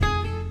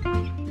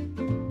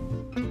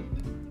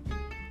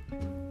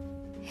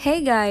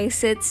Hey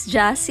guys, it's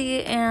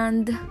Jassy,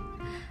 and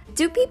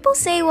do people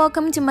say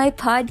welcome to my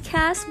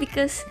podcast?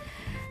 Because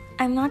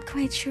I'm not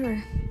quite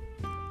sure.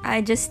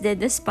 I just did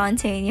this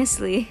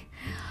spontaneously.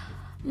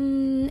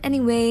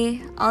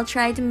 Anyway, I'll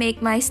try to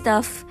make my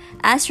stuff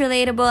as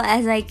relatable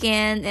as I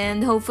can,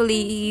 and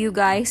hopefully, you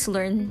guys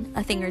learn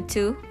a thing or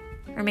two.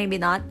 Or maybe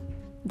not.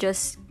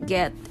 Just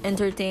get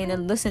entertained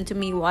and listen to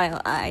me while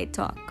I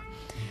talk.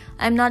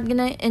 I'm not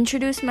gonna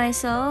introduce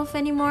myself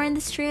anymore in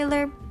this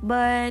trailer,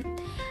 but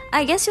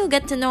I guess you'll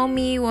get to know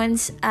me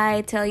once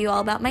I tell you all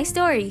about my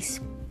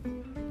stories.